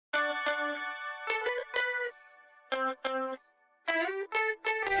Tell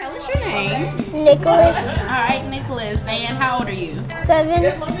us your name. Nicholas. All right, Nicholas. And how old are you? 7.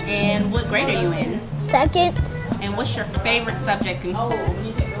 And what grade are you in? 2nd. And what's your favorite subject in school?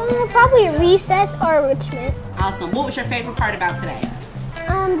 Probably recess or enrichment. Awesome. What was your favorite part about today?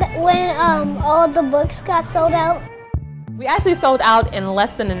 When all the books got sold out. We actually sold out in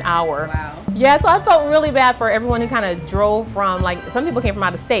less than an hour. Wow. Yeah, so I felt really bad for everyone who kind of drove from, like, some people came from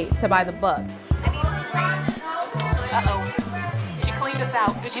out of state to buy the book. Uh-oh. She cleaned us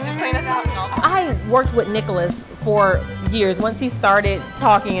out. Did she just clean us out? I worked with Nicholas for years. Once he started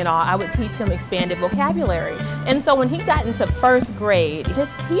talking and all, I would teach him expanded vocabulary. And so when he got into 1st grade, his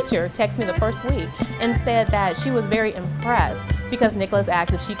teacher texted me the first week and said that she was very impressed because Nicholas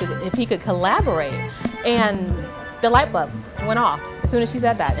asked if he could collaborate. And the light bulb went off as soon as she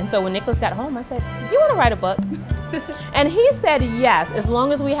said that. And so when Nicholas got home, I said, "Do you want to write a book?" And he said yes, as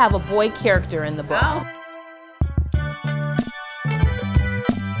long as we have a boy character in the book. Oh.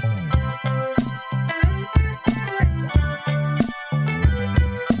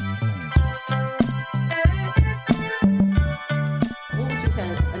 What would you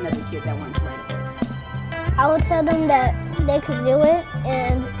tell another kid that wanted to write a book? I would tell them that they could do it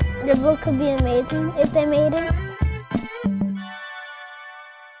and their book could be amazing if they made it.